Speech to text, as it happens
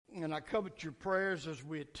and I covet your prayers as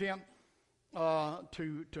we attempt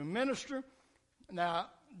to minister. Now,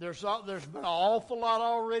 there's been an awful lot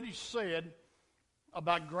already said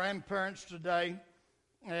about grandparents today,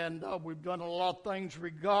 and we've done a lot of things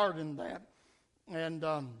regarding that. And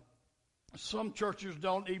some churches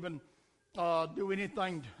don't even do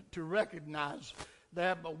anything to recognize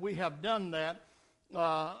that, but we have done that.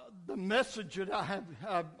 The message that I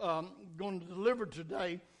have going to deliver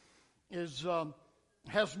today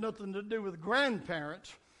has nothing to do with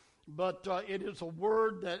grandparents, but it is a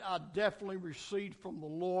word that I definitely received from the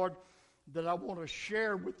Lord that I want to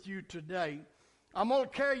share with you today. I'm going to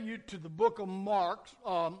carry you to the book of Mark,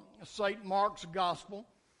 St. Mark's Gospel,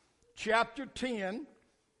 chapter 10,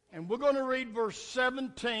 and we're going to read verse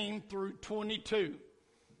 17 through 22.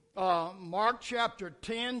 Mark chapter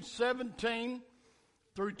 10, 17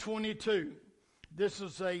 through 22. This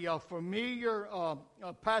is a familiar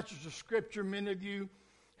passage of Scripture. Many of you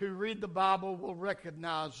who read the Bible will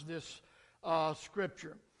recognize this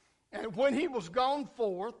Scripture. And when he was gone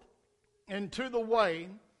forth into the way,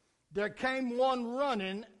 there came one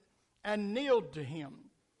running and kneeled to him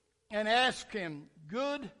and asked him,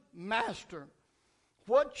 Good Master,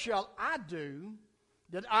 what shall I do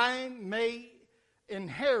that I may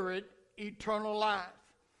inherit eternal life?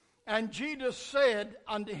 And Jesus said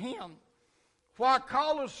unto him, Why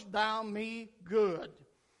callest thou me good?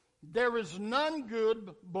 There is none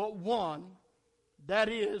good but one, that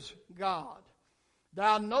is God.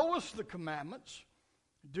 Thou knowest the commandments.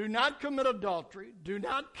 Do not commit adultery. Do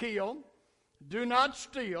not kill. Do not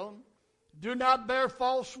steal. Do not bear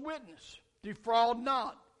false witness. Defraud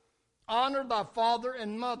not. Honor thy father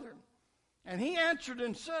and mother. And he answered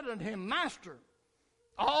and said unto him, Master,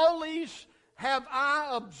 all these have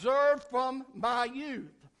I observed from my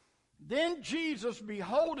youth. Then Jesus,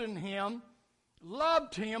 beholding him,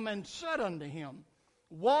 loved him and said unto him,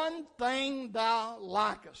 One thing thou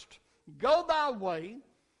lackest. Go thy way,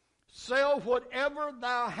 sell whatever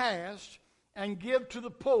thou hast, and give to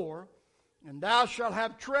the poor, and thou shalt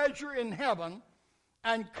have treasure in heaven,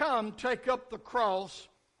 and come take up the cross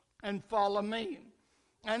and follow me.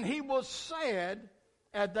 And he was sad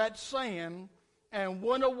at that saying, and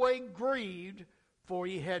went away grieved, for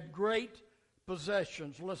he had great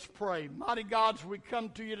possessions. Let's pray. Mighty God, as we come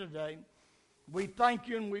to you today, we thank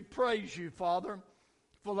you and we praise you, Father,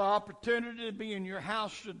 for the opportunity to be in your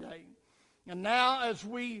house today. And now, as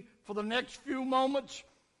we, for the next few moments,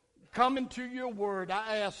 come into your word,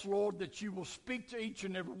 I ask, Lord, that you will speak to each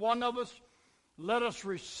and every one of us. Let us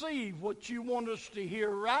receive what you want us to hear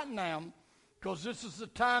right now, because this is the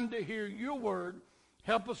time to hear your word.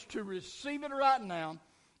 Help us to receive it right now.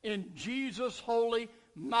 In Jesus' holy,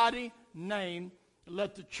 mighty name,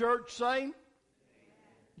 let the church say, Amen.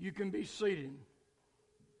 You can be seated.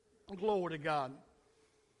 Glory to God.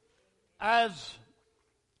 As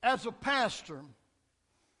a pastor,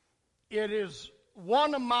 it is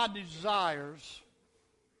one of my desires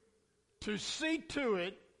to see to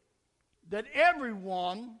it that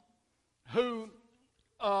everyone who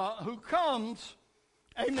comes,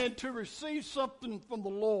 amen, to receive something from the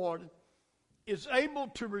Lord is able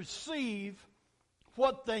to receive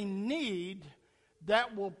what they need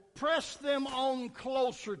that will press them on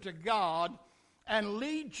closer to God and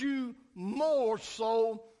lead you more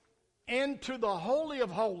so into the Holy of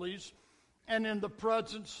Holies and in the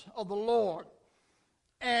presence of the Lord.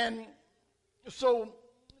 And so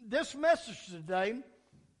this message today,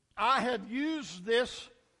 I have used this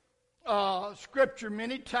scripture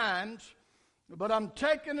many times, but I'm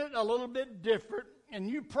taking it a little bit different. And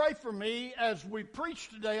you pray for me as we preach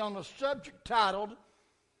today on a subject titled,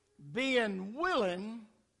 Being Willing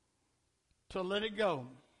to Let It Go.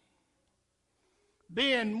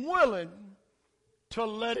 Being willing to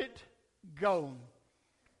let it go.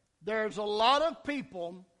 There's a lot of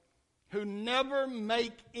people who never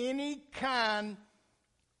make any kind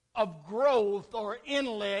of growth or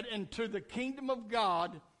inlet into the kingdom of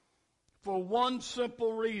God for one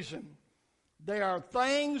simple reason. There are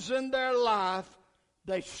things in their life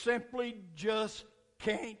they simply just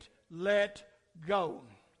can't let go.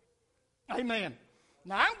 Amen.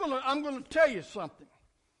 Now I'm going to tell you something.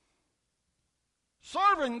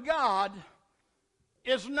 Serving God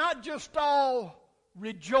is not just all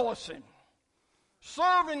rejoicing.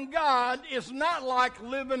 Serving God is not like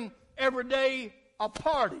living every day a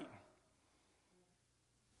party.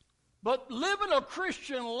 But living a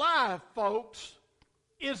Christian life, folks,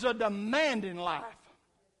 is a demanding life.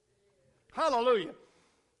 Hallelujah.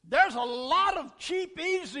 There's a lot of cheap,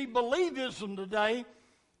 easy believism today.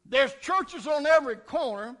 There's churches on every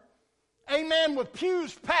corner, amen, with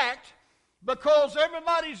pews packed because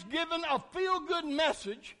everybody's given a feel-good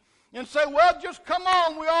message and say, well, just come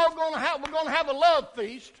on, we're going to have a love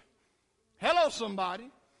feast. Hello, somebody.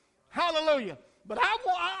 Hallelujah. But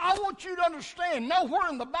I want you to understand, nowhere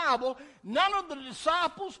in the Bible, none of the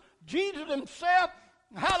disciples, Jesus himself,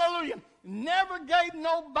 hallelujah, never gave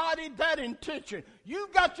nobody that intention.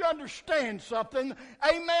 You've got to understand something,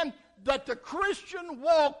 amen, that the Christian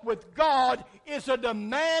walk with God is a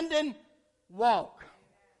demanding walk.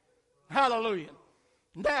 Hallelujah.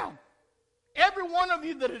 Now, every one of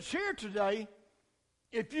you that is here today,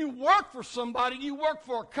 if you work for somebody, you work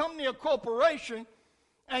for a company or corporation,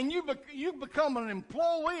 and you become an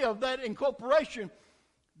employee of that incorporation,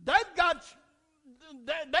 they're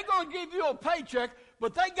going to give you a paycheck,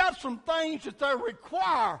 but they got some things that they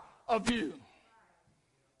require of you.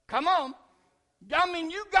 Come on. I mean,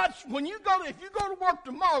 if you go to work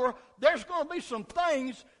tomorrow, there's going to be some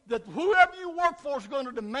things that whoever you work for is going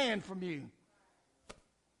to demand from you.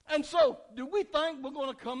 And so, do we think we're going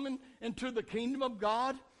to come into the kingdom of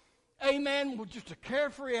God, amen, with just a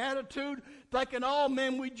carefree attitude, thinking, oh,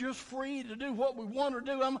 man, we just free to do what we want to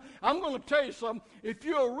do? I'm going to tell you something. If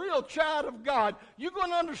you're a real child of God, you're going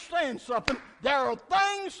to understand something. There are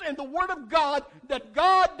things in the Word of God that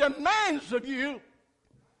God demands of you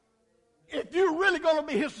if you're really going to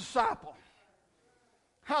be His disciple.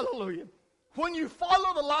 Hallelujah. When you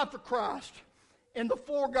follow the life of Christ in the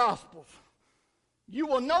four Gospels, you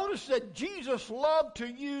will notice that Jesus loved to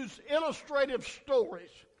use illustrative stories,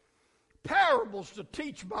 parables to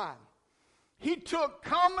teach by. He took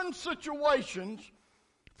common situations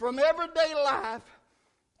from everyday life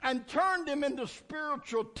and turned them into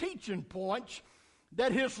spiritual teaching points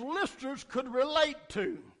that his listeners could relate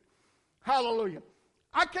to. Hallelujah.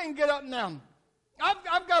 I can't get up now.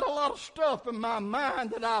 I've got a lot of stuff in my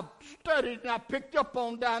mind that I've studied and I picked up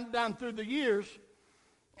on down through the years.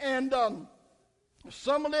 And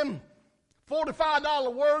some of them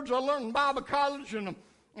 $45 words I learned in Bible college and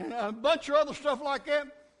a bunch of other stuff like that.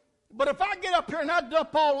 But if I get up here and I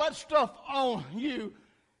dump all that stuff on you,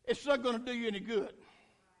 it's not going to do you any good.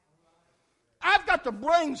 I've got to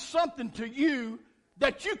bring something to you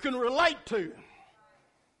that you can relate to.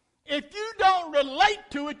 If you don't relate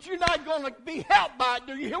to it, you're not going to be helped by it.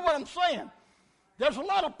 Do you hear what I'm saying? There's a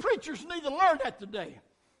lot of preachers need to learn that today.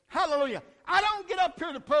 Hallelujah. I don't get up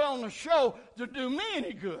here to put on a show to do me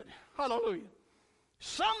any good. Hallelujah.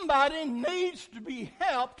 Somebody needs to be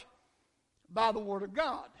helped by the Word of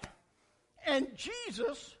God. And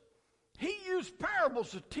Jesus, He used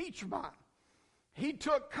parables to teach by. He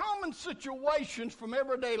took common situations from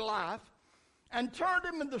everyday life and turned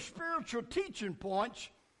them into spiritual teaching points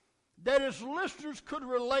that his listeners could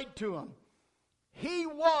relate to him. He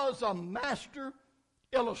was a master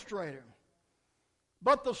illustrator.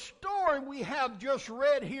 But the story we have just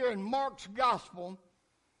read here in Mark's gospel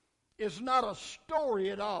is not a story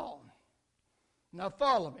at all. Now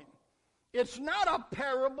follow me. It's not a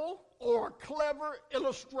parable or a clever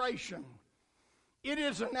illustration. It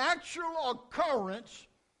is an actual occurrence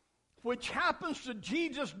which happens to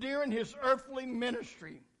Jesus during his earthly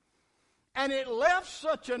ministry. And it left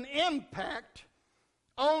such an impact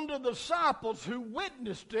on the disciples who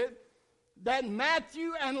witnessed it that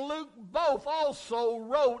Matthew and Luke both also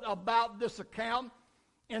wrote about this account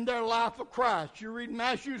in their life of Christ. You read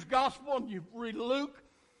Matthew's gospel and you read Luke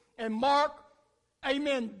and Mark.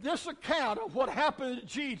 Amen. This account of what happened to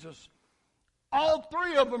Jesus, all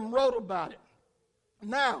three of them wrote about it.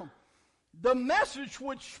 Now, the message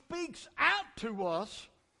which speaks out to us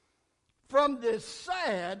from this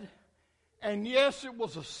sad, and yes, it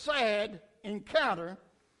was a sad encounter,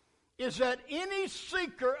 is that any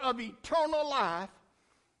seeker of eternal life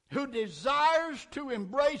who desires to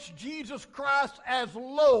embrace Jesus Christ as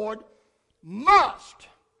Lord must.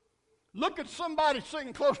 Look at somebody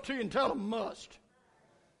sitting close to you and tell them must.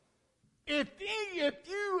 If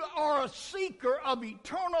you are a seeker of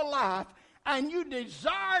eternal life and you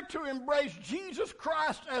desire to embrace Jesus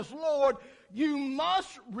Christ as Lord, you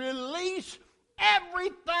must release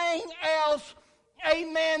everything else,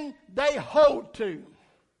 amen, they hold to.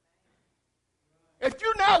 If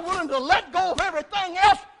you're not willing to let go of everything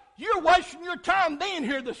else, you're wasting your time being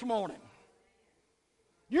here this morning.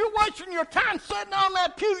 You're wasting your time sitting on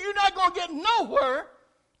that pew. You're not going to get nowhere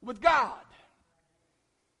with God.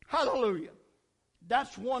 Hallelujah.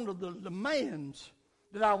 That's one of the demands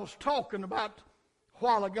that I was talking about a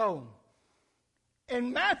while ago.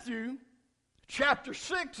 In Matthew chapter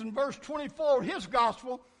 6 and verse 24 of his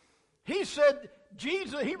gospel, he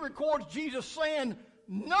records Jesus saying,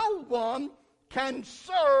 no one can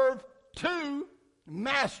serve two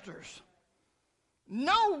masters.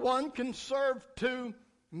 No one can serve two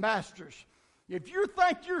masters. If you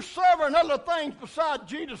think you're serving other things besides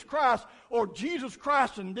Jesus Christ, or Jesus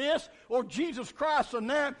Christ and this, or Jesus Christ and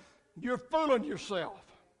that, you're fooling yourself.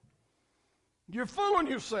 You're fooling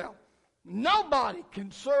yourself. Nobody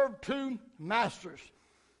can serve two masters.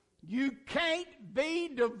 You can't be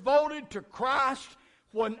devoted to Christ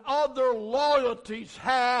when other loyalties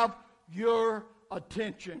have your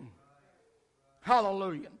attention.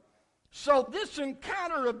 Hallelujah. So this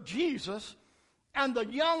encounter of Jesus and the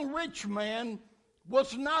young rich man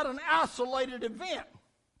was not an isolated event.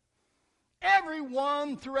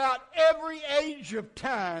 Everyone throughout every age of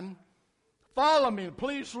time, follow me,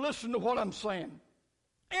 please listen to what I'm saying.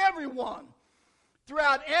 Everyone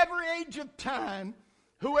throughout every age of time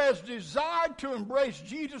who has desired to embrace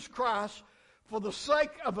Jesus Christ for the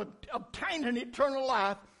sake of obtaining eternal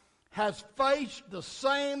life has faced the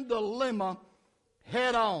same dilemma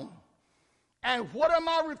head on. And what am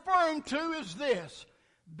I referring to is this: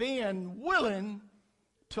 being willing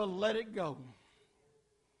to let it go.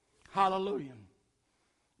 Hallelujah.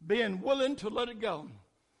 Being willing to let it go.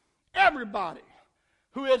 Everybody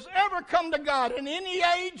who has ever come to God in any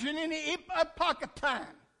age, in any epoch of time,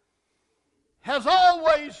 has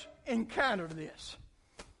always encountered this.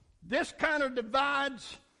 This kind of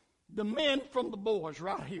divides the men from the boys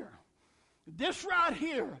right here. This right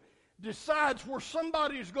here decides where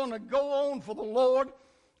somebody's going to go on for the Lord,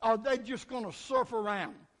 or they just going to surf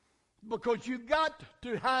around. Because you got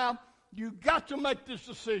to make this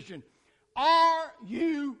decision. Are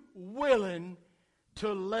you willing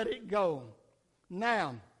to let it go?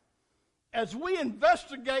 Now, as we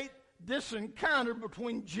investigate this encounter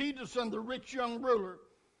between Jesus and the rich young ruler,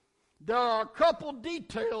 there are a couple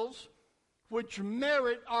details which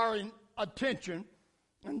merit our attention,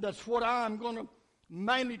 and that's what I'm going to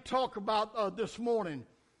mainly talk about this morning.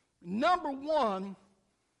 Number one,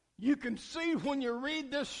 you can see when you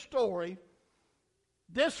read this story,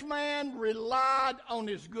 this man relied on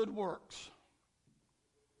his good works.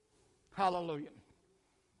 Hallelujah.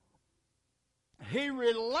 He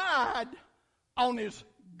relied on his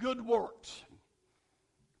good works.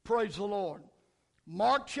 Praise the Lord.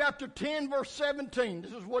 Mark chapter 10, verse 17,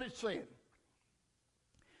 this is what it said.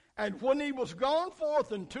 And when he was gone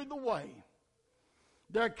forth into the way,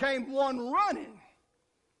 there came one running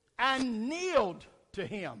and kneeled to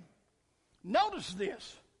him. Notice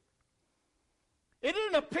this. It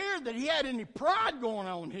didn't appear that he had any pride going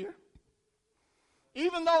on here.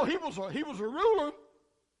 Even though he was a ruler.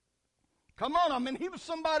 Come on, I mean, he was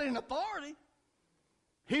somebody in authority.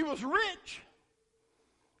 He was rich.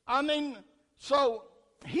 I mean, so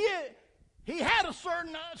he had a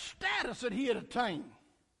certain status that he had attained.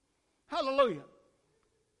 Hallelujah.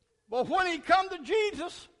 But when he come to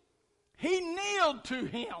Jesus, he kneeled to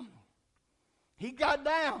him. He got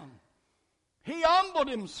down. He humbled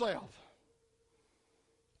himself.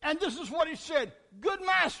 And this is what he said: Good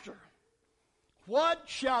master, what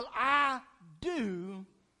shall I do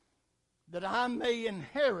that I may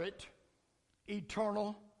inherit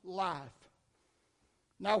eternal life?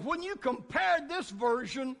 Now, when you compare this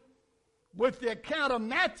version with the account of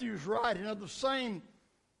Matthew's writing of the same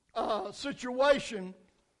situation,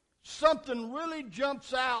 something really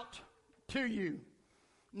jumps out to you.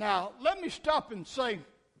 Now, let me stop and say,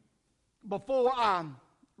 before I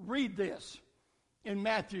read this in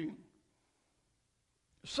Matthew,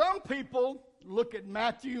 some people look at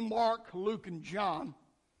Matthew, Mark, Luke, and John,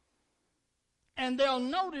 and they'll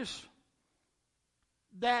notice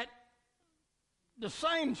that the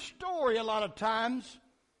same story a lot of times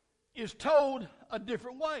is told a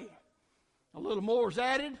different way. A little more is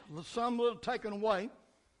added, some a little taken away.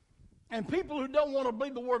 And people who don't want to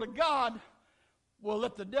believe the Word of God will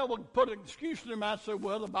let the devil put an excuse in their mouth and say,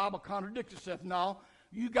 well, the Bible contradicts itself. No,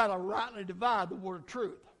 you got to rightly divide the word of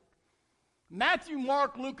truth. Matthew,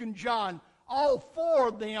 Mark, Luke, and John, all four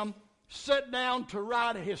of them sat down to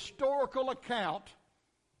write a historical account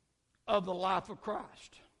of the life of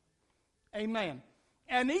Christ. Amen.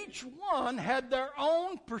 And each one had their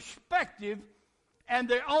own perspective and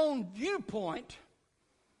their own viewpoint,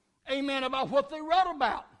 amen, about what they wrote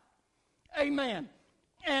about. Amen.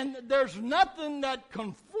 And there's nothing that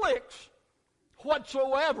conflicts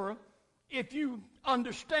whatsoever if you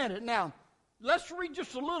understand it. Now, let's read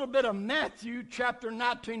just a little bit of Matthew chapter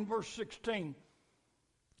 19, verse 16.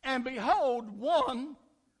 And behold, one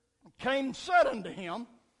came and said unto him,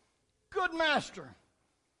 Good master,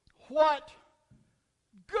 what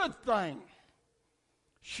good thing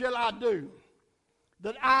shall I do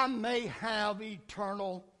that I may have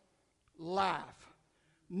eternal life?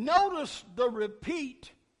 Notice the repeat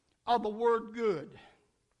of the word good.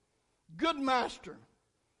 Good master.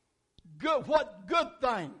 Good, what good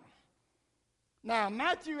thing Now,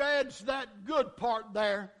 Matthew adds that good part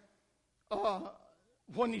there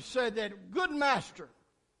when he said that, good master,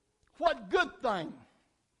 what good thing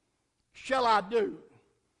shall I do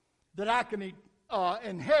that I can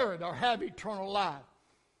inherit or have eternal life?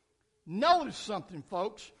 Notice something,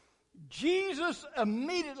 folks. Jesus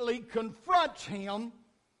immediately confronts him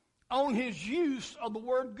on his use of the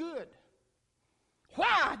word good.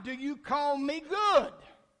 Why do you call me good?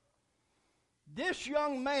 This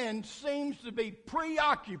young man seems to be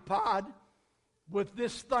preoccupied with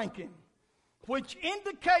this thinking, which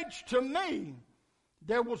indicates to me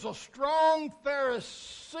there was a strong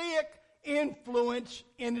Pharisaic influence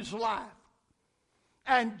in his life.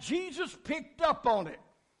 And Jesus picked up on it,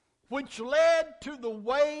 which led to the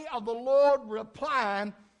way of the Lord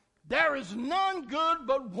replying, there is none good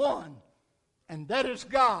but one, and that is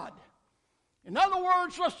God. In other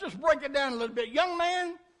words, let's just break it down a little bit. Young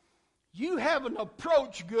man, you haven't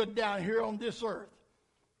approached good down here on this earth.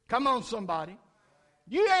 Come on, somebody.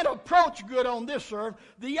 You ain't approached good on this earth.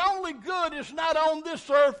 The only good is not on this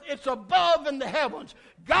earth. It's above in the heavens.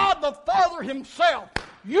 God the Father himself.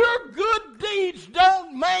 Your good deeds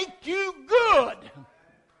don't make you good.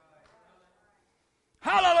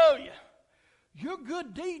 Hallelujah. Your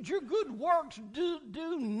good deeds, your good works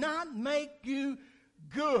do not make you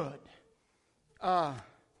good.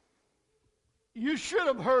 You should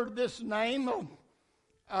have heard this name.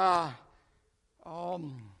 Well,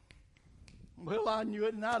 I knew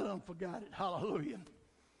it and I done forgot it. Hallelujah.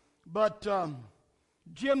 But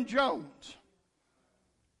Jim Jones.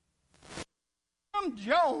 Jim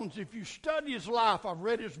Jones, if you study his life, I've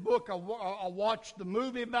read his book, I watched the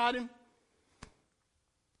movie about him,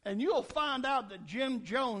 and you'll find out that Jim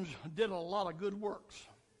Jones did a lot of good works.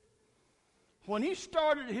 When he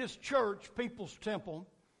started his church, People's Temple,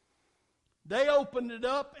 they opened it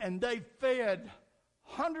up and they fed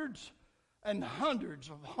hundreds and hundreds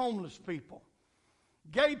of homeless people,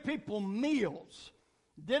 gave people meals,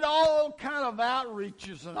 did all kind of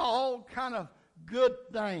outreaches and all kind of good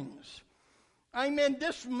things. Amen.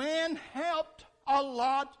 This man helped a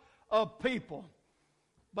lot of people.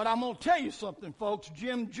 But I'm going to tell you something, folks.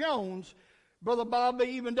 Jim Jones, Brother Bobby,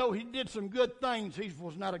 even though he did some good things, he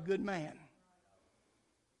was not a good man.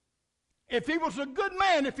 If he was a good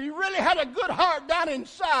man, if he really had a good heart down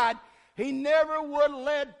inside, he never would have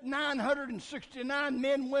led 969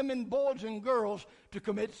 men, women, boys, and girls to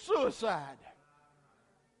commit suicide.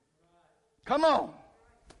 Come on.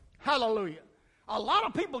 Hallelujah. A lot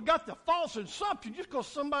of people got the false assumption just because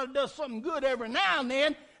somebody does something good every now and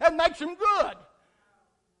then, that makes them good.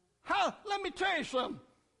 Let me tell you something.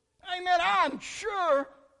 Amen. I'm sure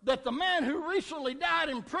that the man who recently died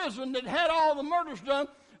in prison that had all the murders done,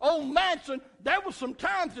 old Manson, there was some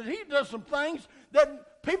times that he does some things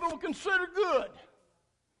that people would consider good.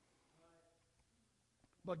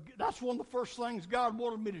 But that's one of the first things God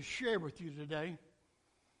wanted me to share with you today.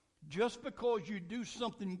 Just because you do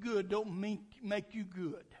something good don't make you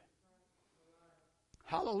good.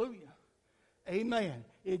 Hallelujah. Amen.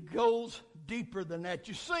 It goes deeper than that.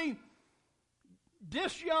 You see,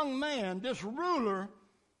 this young man, this ruler,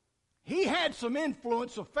 he had some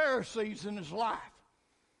influence of Pharisees in his life.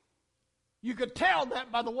 You could tell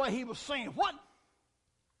that by the way he was saying, what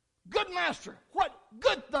good master, what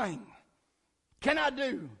good thing can I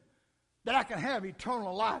do that I can have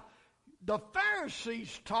eternal life? The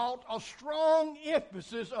Pharisees taught a strong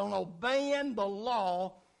emphasis on obeying the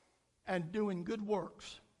law and doing good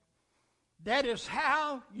works. That is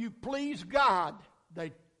how you please God,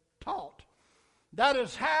 they taught. That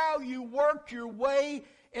is how you work your way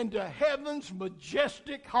into heaven's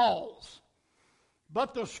majestic halls.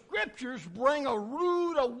 But the Scriptures bring a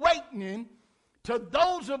rude awakening to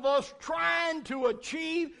those of us trying to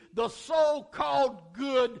achieve the so-called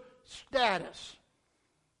good status.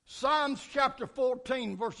 Psalms chapter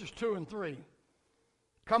 14, verses 2 and 3.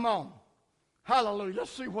 Come on. Hallelujah.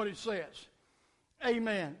 Let's see what it says.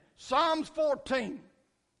 Amen. Psalms 14,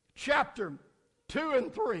 chapter 2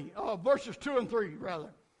 and 3, verses 2 and 3,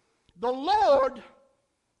 rather. The Lord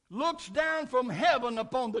looks down from heaven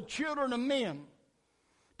upon the children of men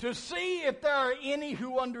to see if there are any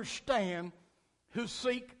who understand, who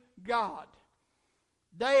seek God.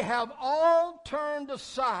 They have all turned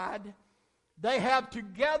aside. They have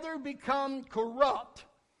together become corrupt.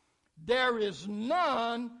 There is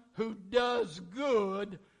none who does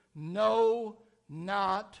good, no,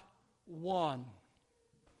 not one.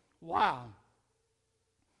 Wow.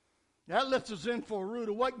 That lets us in for a rude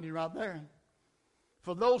awakening right there.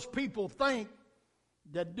 For those people think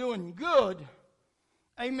that doing good,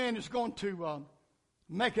 amen, is going to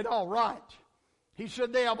make it all right. He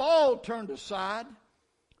said they have all turned aside.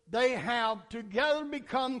 they have together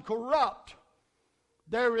become corrupt.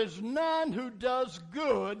 There is none who does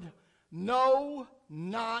good, no,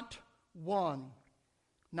 not one.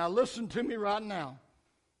 Now listen to me right now.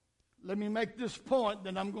 Let me make this point,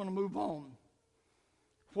 then I'm going to move on.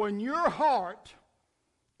 When your heart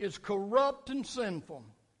is corrupt and sinful,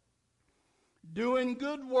 doing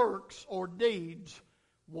good works or deeds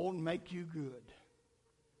won't make you good.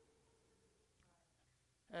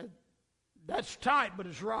 That's tight, but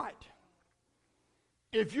it's right.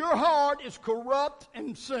 If your heart is corrupt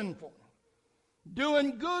and sinful,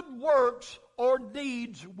 doing good works or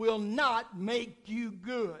deeds will not make you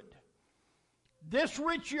good. This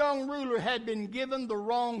rich young ruler had been given the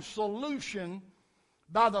wrong solution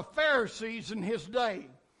by the Pharisees in his day.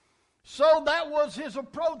 So that was his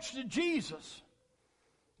approach to Jesus.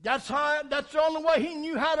 That's the only way he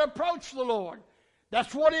knew how to approach the Lord.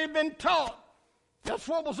 That's what he had been taught. That's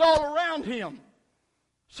what was all around him.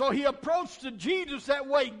 So he approached to Jesus that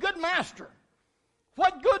way. Good master,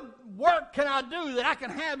 what good work can I do that I can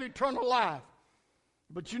have eternal life?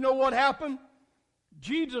 But you know what happened?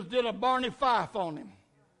 Jesus did a Barney Fife on him.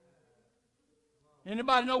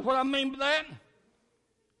 Anybody know what I mean by that?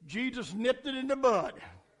 Jesus nipped it in the bud.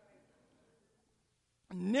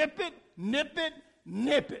 Nip it, nip it,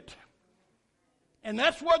 nip it. And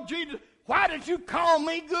that's what Jesus, why did you call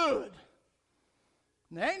me good?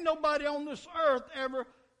 There ain't nobody on this earth ever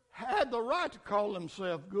had the right to call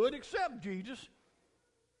himself good except Jesus.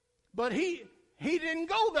 But he didn't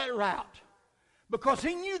go that route because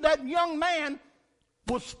he knew that young man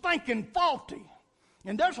was thinking faulty.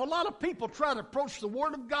 And there's a lot of people try to approach the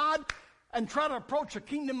Word of God and try to approach the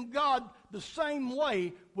kingdom of God the same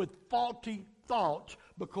way with faulty thoughts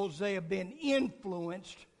because they have been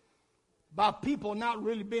influenced by people not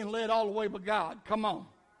really being led all the way by God. Come on.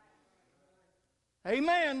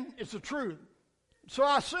 Amen. It's the truth. So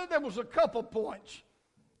I said there was a couple points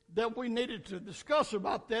that we needed to discuss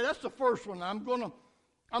about that. That's the first one. I'm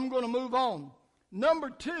gonna move on. Number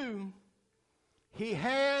 2, he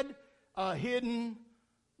had a hidden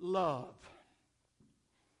love.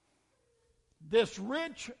 This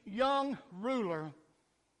rich young ruler,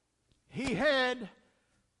 he had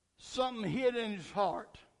something hidden in his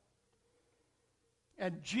heart.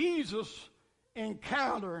 And Jesus'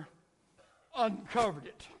 encounter uncovered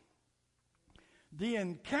it. The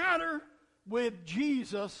encounter with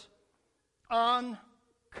Jesus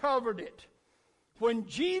uncovered it. When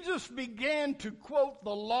Jesus began to quote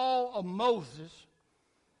the law of Moses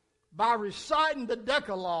by reciting the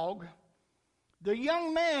Decalogue, the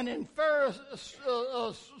young man in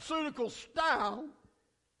Pharisaical style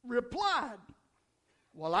replied,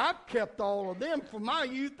 "Well, I've kept all of them from my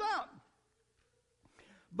youth up."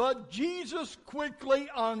 But Jesus quickly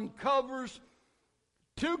uncovers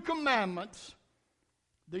 2 commandments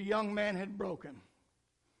the young man had broken.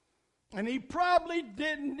 And he probably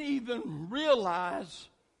didn't even realize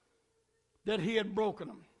that he had broken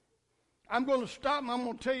them. I'm going to stop and I'm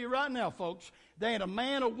going to tell you right now, folks, there ain't a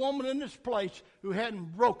man or woman in this place who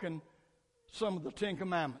hadn't broken some of the 10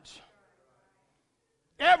 commandments.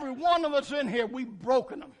 Every one of us in here, we've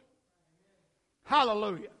broken them.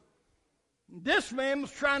 Hallelujah. This man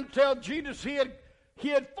was trying to tell Jesus he had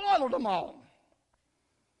followed them all.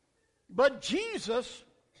 But Jesus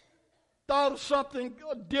thought of something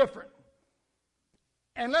different.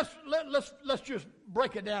 And let's just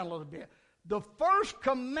break it down a little bit. The first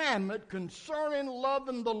commandment concerning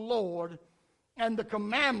loving the Lord, and the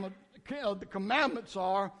commandments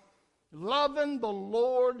are loving the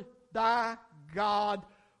Lord thy God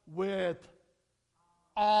with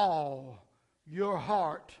all your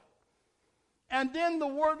heart. And then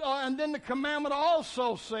the commandment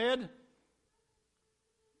also said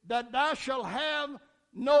that thou shalt have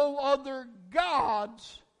no other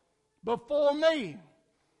gods before me.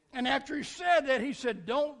 And after he said that, he said,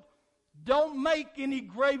 don't make any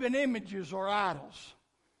graven images or idols.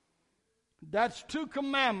 That's 2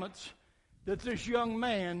 commandments that this young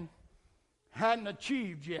man hadn't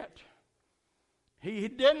achieved yet. He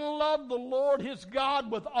didn't love the Lord his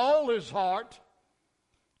God with all his heart,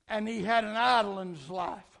 and he had an idol in his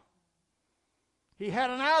life. He had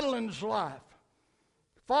an idol in his life.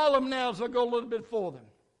 Follow him now as I go a little bit further.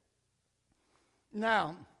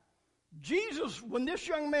 Now, Jesus, when this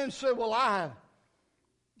young man said, well, I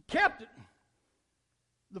kept it,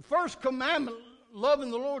 the first commandment,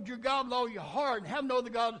 loving the Lord your God with all your heart and have no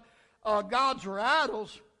other gods or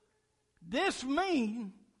idols, this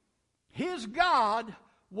means his God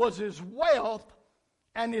was his wealth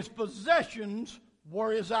and his possessions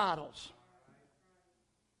were his idols.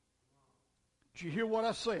 Did you hear what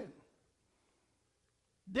I said?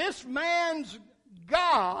 This man's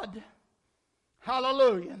God,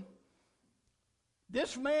 hallelujah,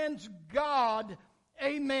 this man's God,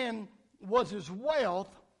 amen, was his wealth,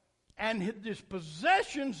 and his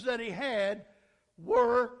possessions that he had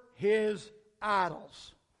were his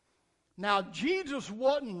idols. Now, Jesus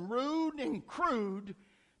wasn't rude and crude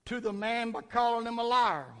to the man by calling him a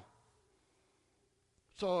liar.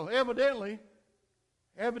 So evidently,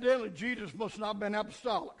 Jesus must not have been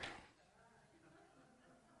apostolic.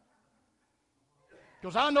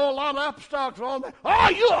 Because I know a lot of apostolics are all that, oh,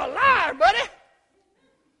 you a liar, buddy.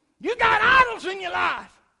 You got idols in your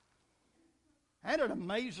life. Ain't it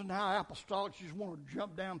amazing how apostolics just want to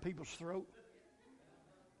jump down people's throat?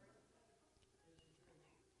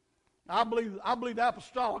 I believe the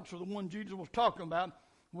apostolics are the one Jesus was talking about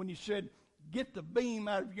when he said, get the beam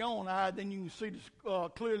out of your own eye, then you can see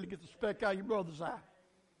clearly get the speck out of your brother's eye.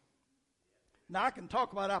 Now, I can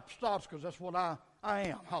talk about apostolics because that's what I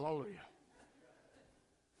am. Hallelujah.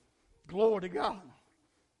 Glory to God.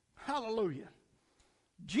 Hallelujah.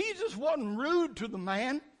 Jesus wasn't rude to the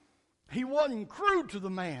man. He wasn't crude to the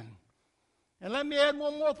man. And let me add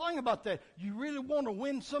one more thing about that. You really want to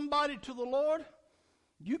win somebody to the Lord?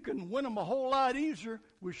 You can win them a whole lot easier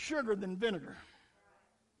with sugar than vinegar.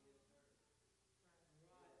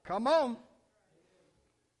 Come on.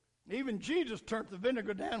 Even Jesus turned the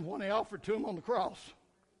vinegar down when they offered to him on the cross.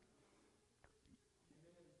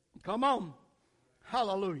 Come on.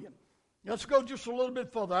 Hallelujah. Let's go just a little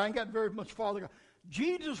bit further. I ain't got very much farther.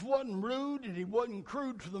 Jesus wasn't rude and he wasn't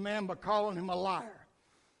crude to the man by calling him a liar.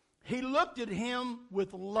 He looked at him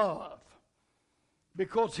with love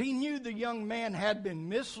because he knew the young man had been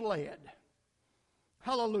misled.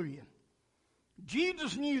 Hallelujah.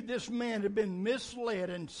 Jesus knew this man had been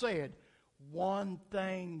misled and said, one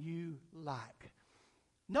thing you lack.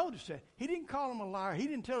 Notice that. He didn't call him a liar. He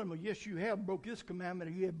didn't tell him, well, yes, you have broke this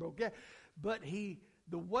commandment or you have broke that. But the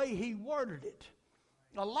way he worded it,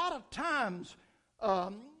 a lot of times,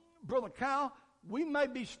 Brother Kyle, we may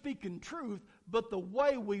be speaking truth, but the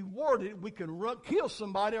way we word it, we can kill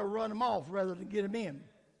somebody or run them off rather than get them in.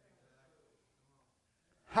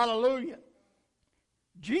 Hallelujah.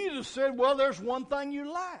 Jesus said, well, there's one thing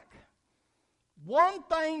you lack. One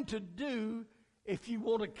thing to do if you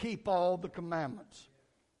want to keep all the commandments.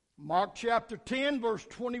 Mark chapter 10, verse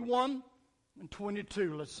 21 and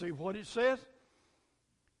 22. Let's see what it says.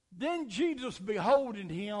 Then Jesus, beholding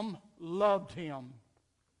him, loved him.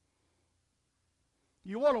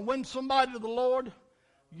 You want to win somebody to the Lord?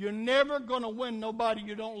 You're never going to win nobody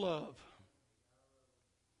you don't love.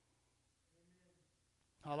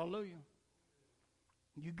 Hallelujah.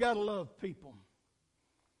 You got to love people.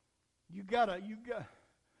 You got to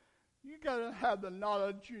have the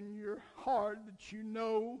knowledge in your heart that you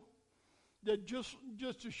know that just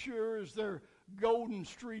as sure as there are golden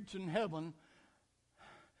streets in heaven,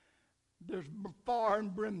 there's fire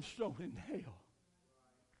and brimstone in hell.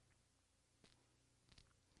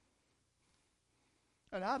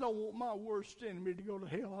 And I don't want my worst enemy to go to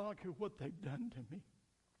hell. I don't care what they've done to me.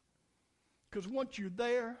 Because once you're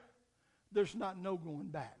there, there's not no going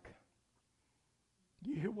back.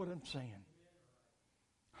 You hear what I'm saying?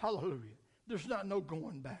 Hallelujah. There's not no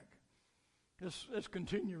going back. Let's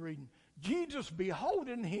continue reading. Jesus,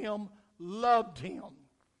 beholding him, loved him,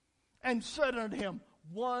 and said unto him,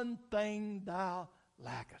 one thing thou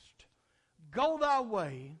lackest. Go thy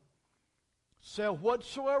way, sell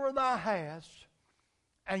whatsoever thou hast,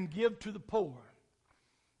 and give to the poor,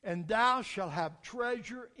 and thou shalt have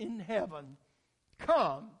treasure in heaven.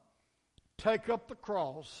 Come, take up the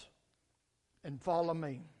cross, and follow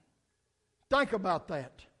me. Think about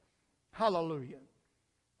that. Hallelujah.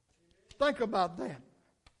 Think about that.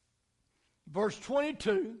 Verse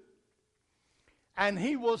 22, and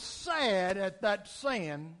he was sad at that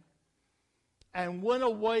saying, and went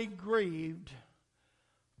away grieved,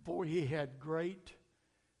 for he had great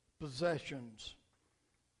possessions.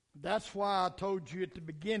 That's why I told you at the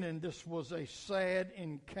beginning this was a sad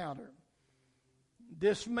encounter.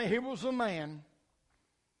 Here was a man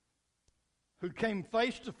who came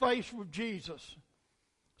face to face with Jesus,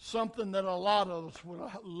 something that a lot of us would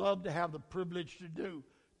love to have the privilege to do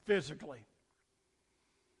physically.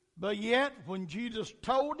 But yet, when Jesus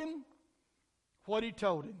told him what he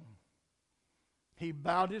told him, he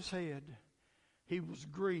bowed his head, he was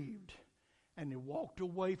grieved, and he walked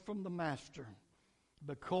away from the master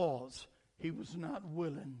because he was not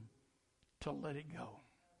willing to let it go.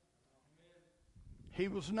 He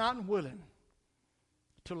was not willing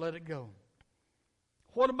to let it go.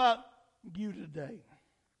 What about you today?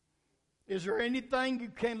 Is there anything you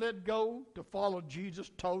can't let go to follow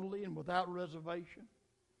Jesus totally and without reservation?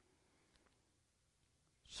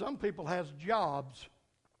 Some people has jobs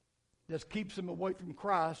that keeps them away from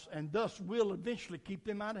Christ and thus will eventually keep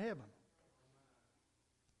them out of heaven.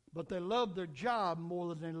 But they love their job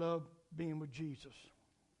more than they love being with Jesus.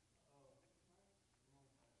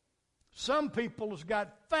 Some people has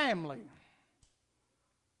got family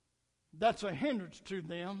that's a hindrance to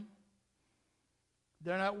them.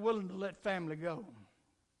 They're not willing to let family go.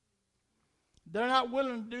 They're not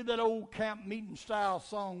willing to do that old camp meeting style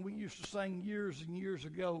song we used to sing years and years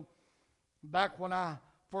ago, back when I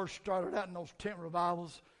first started out in those tent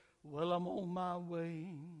revivals. Well, I'm on my way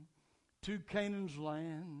to Canaan's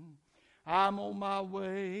land. I'm on my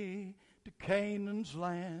way to Canaan's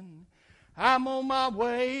land. I'm on my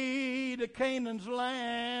way to Canaan's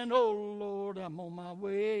land. Oh, Lord, I'm on my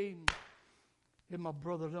way. If my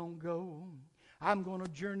brother don't go, I'm going to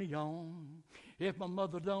journey on. If my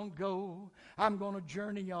mother don't go, I'm going to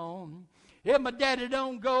journey on. If my daddy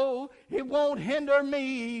don't go, it won't hinder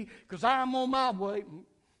me, because I'm on my way.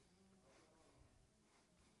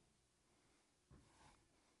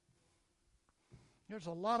 There's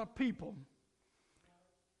a lot of people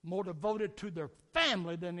more devoted to their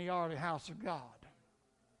family than they are to the house of God.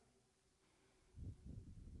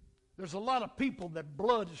 There's a lot of people that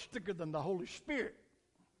blood is thicker than the Holy Spirit.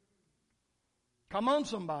 Come on,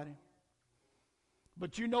 somebody.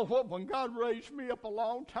 But you know what? When God raised me up a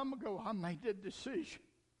long time ago, I made that decision.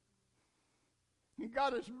 And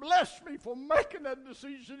God has blessed me for making that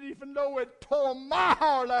decision, even though it tore my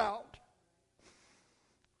heart out.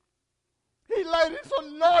 He laid His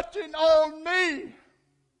anointing on me.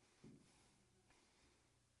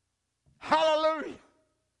 Hallelujah.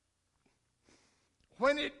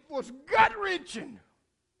 When it was gut-wrenching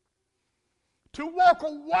to walk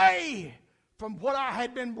away from what I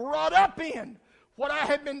had been brought up in, what I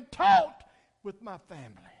had been taught with my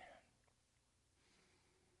family.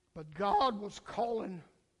 But God was calling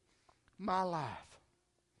my life.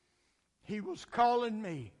 He was calling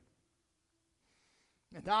me.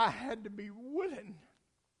 And I had to be willing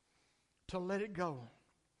to let it go.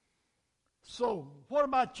 So, what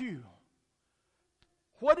about you?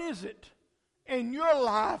 What is it in your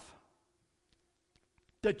life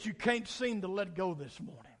that you can't seem to let go this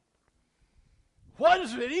morning? What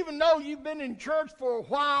is it? Even though you've been in church for a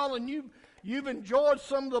while and you've enjoyed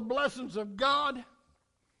some of the blessings of God,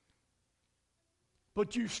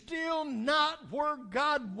 but you're still not where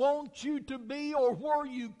God wants you to be or where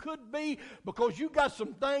you could be because you got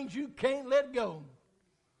some things you can't let go.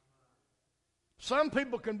 Some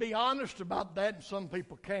people can be honest about that and some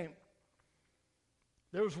people can't.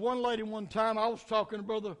 There was one lady one time, I was talking to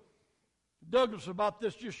Brother Douglas about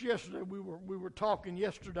this just yesterday. We were talking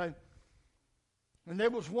yesterday. And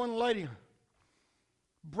there was one lady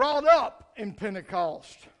brought up in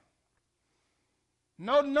Pentecost.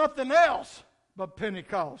 Know nothing else but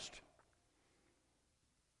Pentecost.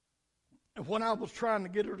 And when I was trying to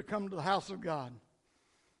get her to come to the house of God,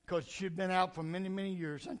 because she'd been out for many, many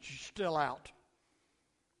years, and she's still out.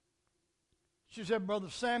 She said, Brother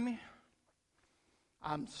Sammy,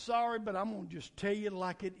 I'm sorry, but I'm going to just tell you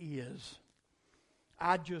like it is.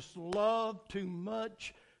 I just love too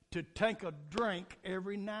much to take a drink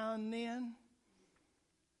every now and then,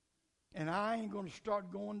 and I ain't going to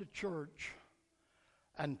start going to church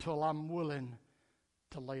until I'm willing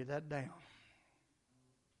to lay that down.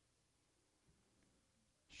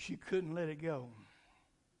 She couldn't let it go.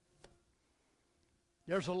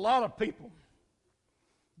 There's a lot of people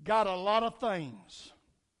got a lot of things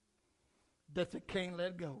that they can't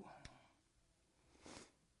let go.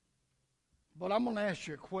 But I'm going to ask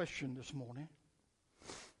you a question this morning.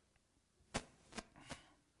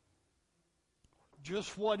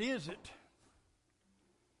 Just what is it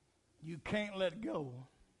you can't let go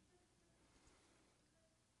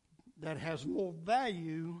that has more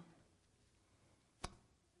value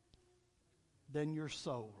than your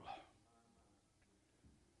soul?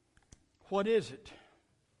 What is it?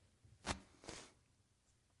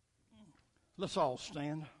 Let's all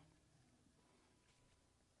stand.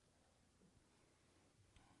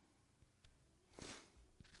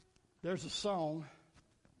 There's a song.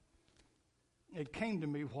 It came to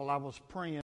me while I was praying.